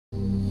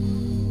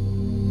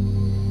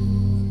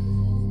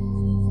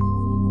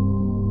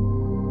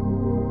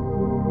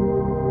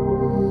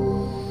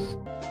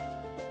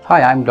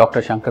Hi, I'm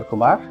Dr. Shankar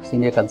Kumar,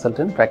 Senior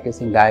Consultant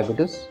practicing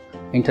diabetes,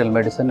 internal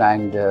medicine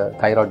and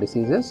thyroid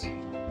diseases.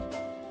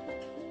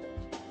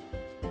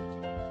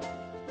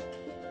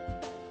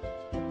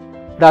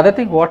 The other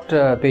thing what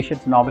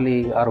patients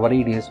normally are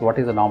worried is what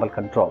is the normal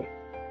control.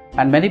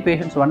 And many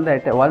patients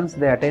once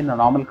they attain the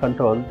normal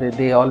control,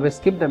 they always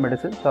skip the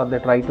medicines or they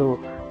try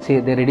to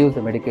say they reduce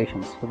the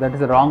medications. So that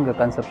is a wrong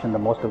conception that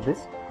most of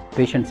these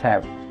patients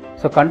have.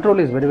 So control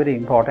is very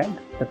important.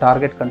 The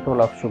target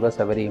control of sugars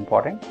are very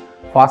important.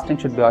 Fasting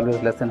should be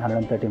always less than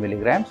 130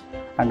 milligrams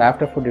and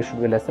after food it should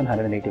be less than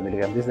 180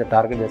 milligrams. This is the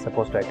target they are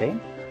supposed to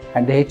attain,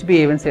 and the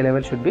HbA1c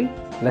level should be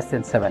less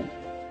than 7.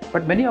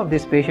 But many of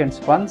these patients,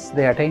 once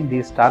they attain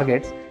these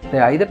targets, they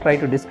either try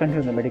to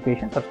discontinue the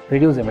medications or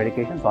reduce the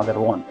medications on their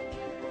own.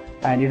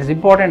 And it is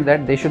important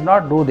that they should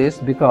not do this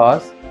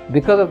because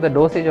of the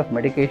dosage of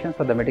medications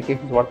or the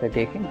medications what they are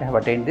taking, they have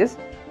attained this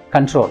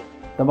control.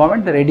 The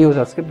moment they reduce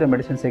or skip the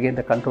medicines, again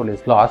the control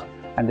is lost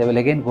and they will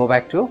again go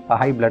back to a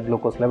high blood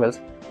glucose levels,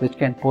 which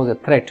can pose a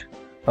threat,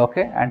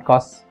 and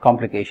cause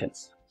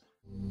complications.